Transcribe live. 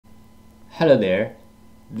Hello there.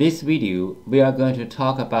 This video we are going to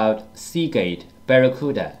talk about Seagate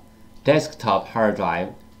Barracuda desktop hard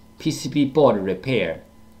drive, PCB board repair,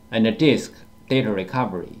 and disk data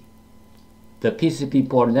recovery. The PCB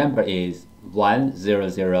board number is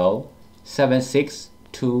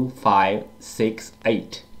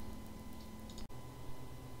 100762568.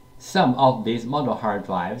 Some of these model hard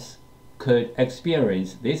drives could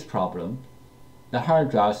experience this problem. The hard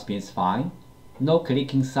drive spins fine, no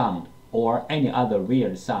clicking sound or any other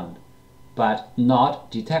weird sound, but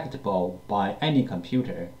not detectable by any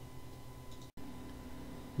computer.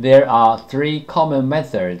 There are three common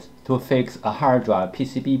methods to fix a hard drive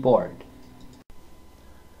PCB board.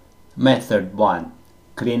 Method 1.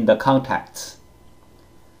 Clean the contacts.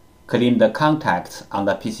 Clean the contacts on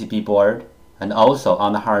the PCB board and also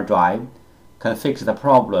on the hard drive can fix the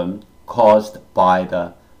problem caused by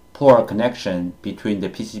the poor connection between the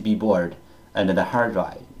PCB board and the hard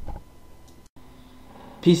drive.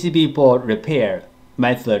 PCB board repair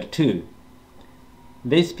method 2.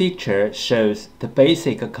 This picture shows the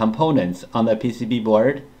basic components on the PCB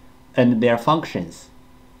board and their functions.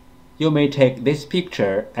 You may take this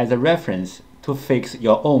picture as a reference to fix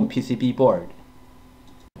your own PCB board.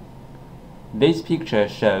 This picture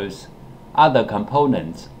shows other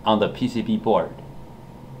components on the PCB board.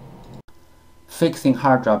 Fixing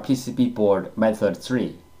hard drive PCB board method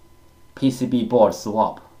 3. PCB board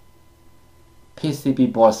swap.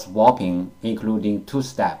 PCB board swapping including two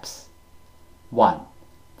steps. 1.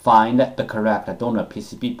 Find the correct donor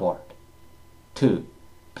PCB board. 2.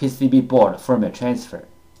 PCB board firmware transfer.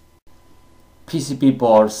 PCB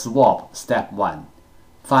board swap step 1.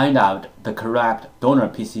 Find out the correct donor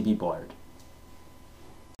PCB board.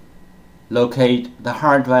 Locate the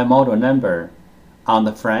hard drive model number on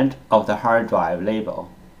the front of the hard drive label.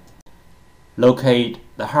 Locate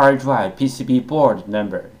the hard drive PCB board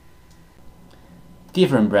number.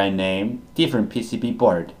 Different brand name, different PCB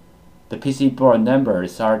board. The PCB board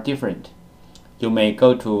numbers are different. You may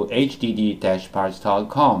go to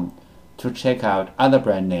hdd-parts.com to check out other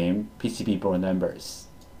brand name PCB board numbers.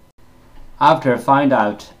 After find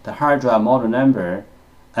out the hard drive model number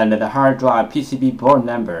and the hard drive PCB board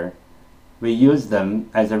number, we use them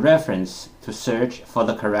as a reference to search for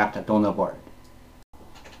the correct donor board.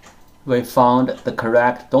 We found the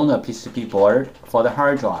correct donor PCB board for the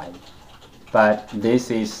hard drive, but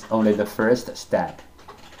this is only the first step.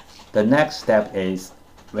 The next step is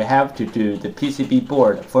we have to do the PCB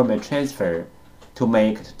board firmware transfer to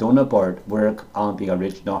make the donor board work on the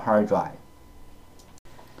original hard drive.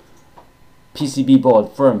 PCB board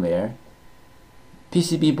firmware.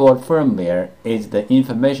 PCB board firmware is the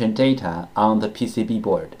information data on the PCB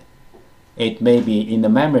board. It may be in the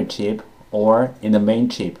memory chip or in the main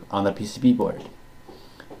chip on the PCB board.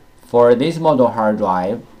 For this model hard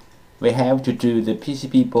drive, we have to do the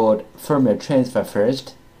PCB board firmware transfer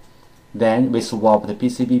first, then we swap the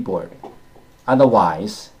PCB board.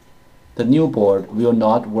 Otherwise, the new board will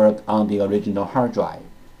not work on the original hard drive.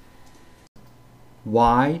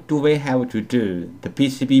 Why do we have to do the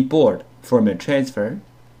PCB board firmware transfer?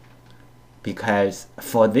 Because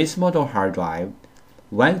for this model hard drive,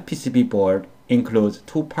 one PCB board includes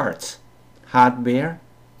two parts, hardware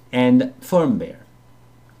and firmware.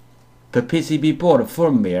 The PCB board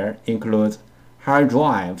firmware includes hard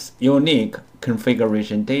drive's unique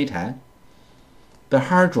configuration data. The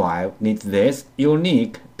hard drive needs this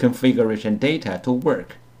unique configuration data to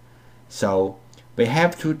work, so we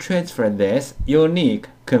have to transfer this unique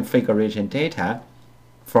configuration data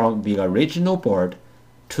from the original board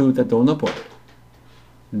to the donor board.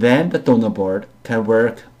 Then the donor board can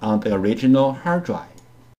work on the original hard drive.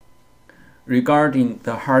 Regarding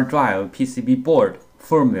the hard drive PCB board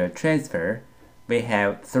firmware transfer, we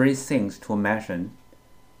have three things to mention.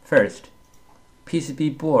 First,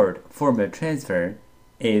 PCB board firmware transfer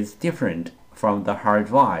is different from the hard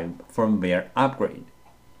drive firmware upgrade.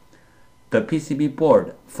 The PCB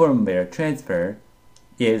board firmware transfer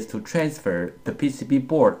is to transfer the PCB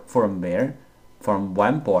board firmware from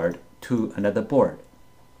one board to another board.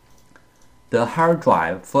 The hard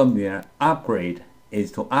drive firmware upgrade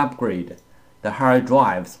is to upgrade the hard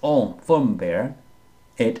drive's own firmware.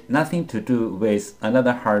 It nothing to do with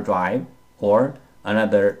another hard drive or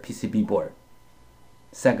another PCB board.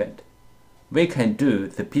 Second, we can do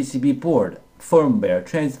the PCB board firmware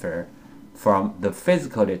transfer from the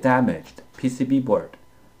physically damaged PCB board,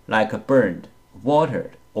 like burned,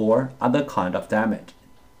 watered, or other kind of damage.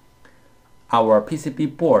 Our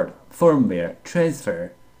PCB board firmware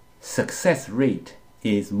transfer success rate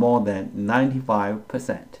is more than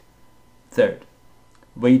 95%. Third,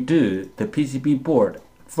 we do the PCB board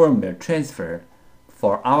firmware transfer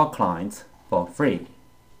for our clients for free.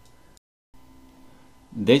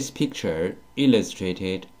 This picture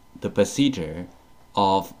illustrated the procedure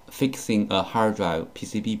of fixing a hard drive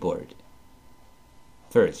PCB board.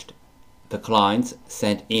 First, the clients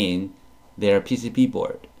sent in their PCB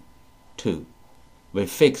board. 2. We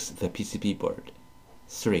fix the PCB board.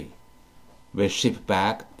 3. We ship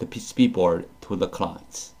back the PCB board to the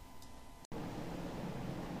clients.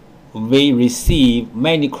 We receive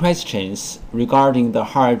many questions regarding the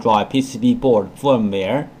hard drive PCB board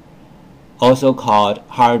firmware, also called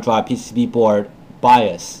hard drive PCB board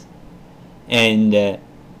BIOS, and the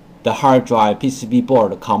hard drive PCB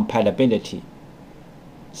board compatibility.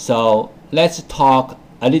 So let's talk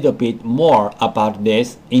a little bit more about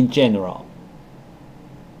this in general.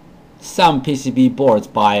 Some PCB boards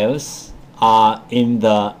BIOS are in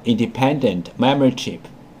the independent memory chip,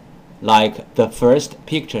 like the first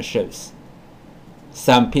picture shows.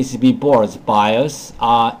 Some PCB boards BIOS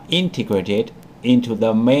are integrated into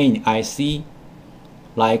the main IC,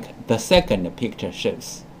 like the second picture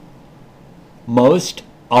shows. Most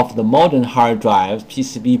of the modern hard drive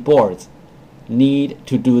PCB boards need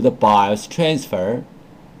to do the BIOS transfer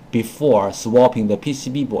before swapping the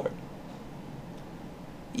PCB board.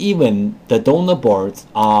 Even the donor boards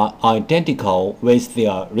are identical with the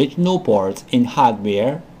original boards in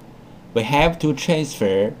hardware. We have to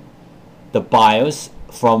transfer the BIOS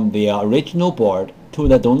from the original board to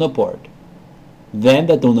the donor board. Then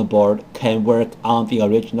the donor board can work on the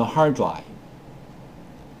original hard drive.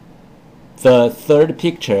 The third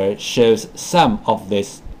picture shows some of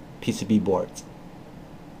these PCB boards.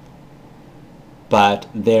 But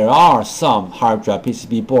there are some hard drive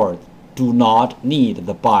PCB boards do not need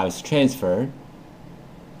the BIOS transfer.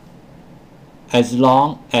 As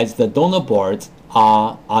long as the donor boards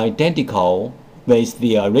are identical with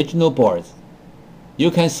the original boards,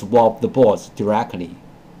 you can swap the boards directly.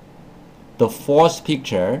 The fourth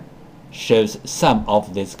picture shows some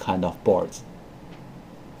of this kind of boards.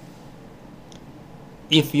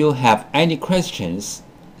 If you have any questions,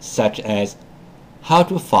 such as how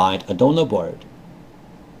to find a donor board,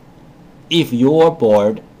 if your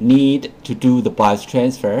board needs to do the BIOS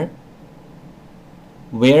transfer,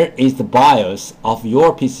 where is the BIOS of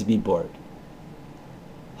your PCB board,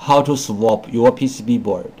 how to swap your PCB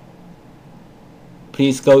board,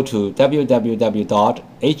 please go to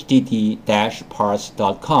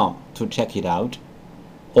www.hdd-parts.com to check it out,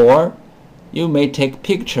 or you may take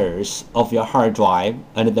pictures of your hard drive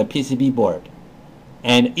and the PCB board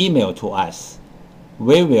and email to us.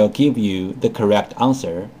 We will give you the correct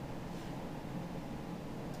answer.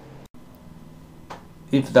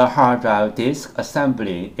 If the hard drive disk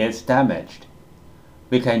assembly is damaged,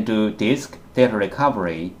 we can do disk data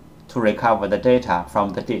recovery to recover the data from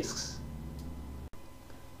the disks.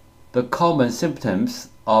 The common symptoms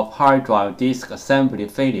of hard drive disk assembly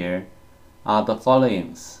failure are the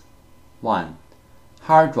following. 1.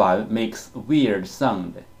 Hard drive makes weird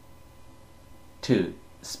sound. 2.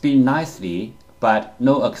 Spin nicely but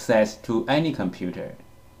no access to any computer.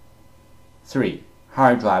 3.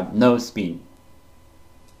 Hard drive no spin.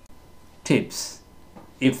 Tips: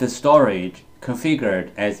 if the storage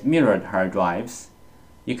configured as mirrored hard drives,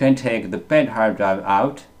 you can take the bad hard drive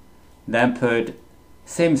out, then put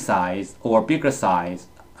same size or bigger size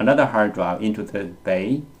another hard drive into the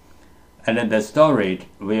bay, and then the storage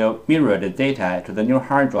will mirror the data to the new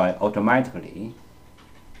hard drive automatically.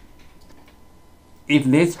 If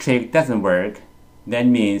this trick doesn't work, that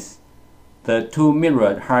means the two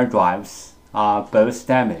mirrored hard drives are both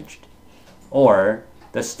damaged, or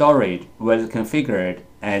the storage was configured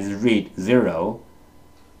as read 0.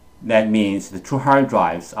 That means the two hard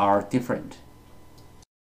drives are different.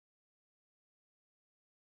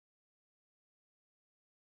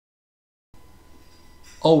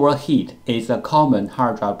 Overheat is a common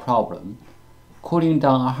hard drive problem. Cooling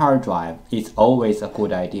down a hard drive is always a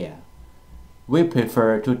good idea. We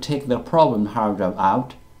prefer to take the problem hard drive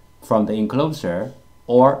out from the enclosure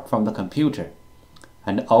or from the computer,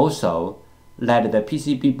 and also let the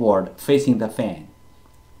PCB board facing the fan,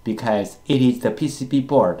 because it is the PCB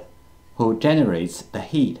board who generates the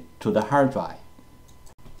heat to the hard drive.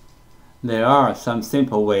 There are some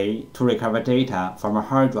simple ways to recover data from a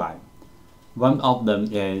hard drive. One of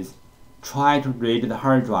them is try to read the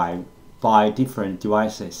hard drive by different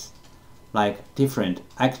devices, like different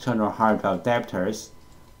external hard drive adapters,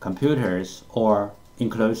 computers, or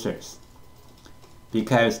enclosures,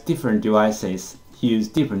 because different devices use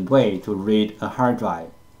different way to read a hard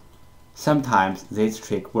drive. Sometimes this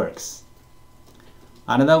trick works.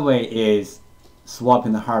 Another way is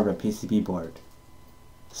swapping the hardware PCB board.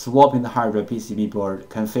 Swapping the hardware PCB board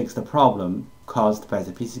can fix the problem caused by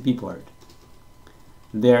the PCB board.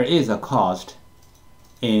 There is a cost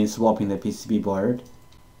in swapping the PCB board,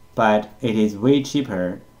 but it is way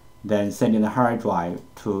cheaper than sending the hard drive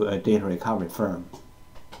to a data recovery firm.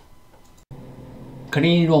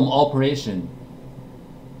 Clean room operation.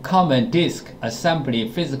 Common disk assembly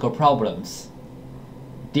physical problems: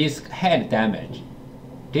 disk head damage,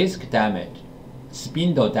 disk damage,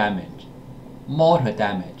 spindle damage, motor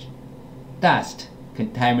damage, dust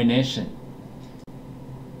contamination.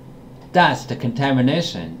 Dust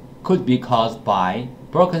contamination could be caused by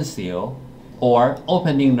broken seal or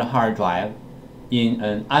opening the hard drive in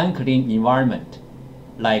an unclean environment,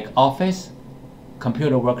 like office,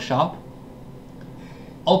 computer workshop.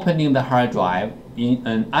 Opening the hard drive in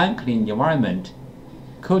an unclean environment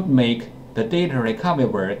could make the data recovery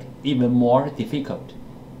work even more difficult.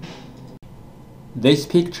 This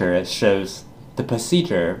picture shows the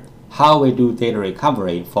procedure how we do data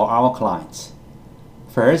recovery for our clients.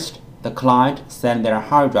 First, the client sends their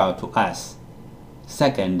hard drive to us.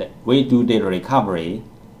 Second, we do data recovery.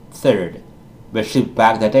 Third, we ship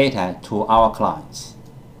back the data to our clients.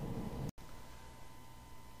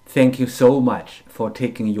 Thank you so much for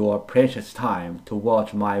taking your precious time to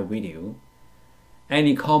watch my video.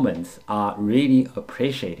 Any comments are really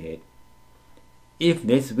appreciated. If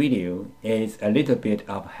this video is a little bit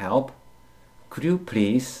of help, could you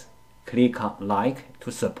please click on like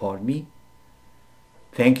to support me?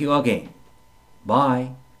 Thank you again.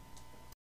 Bye.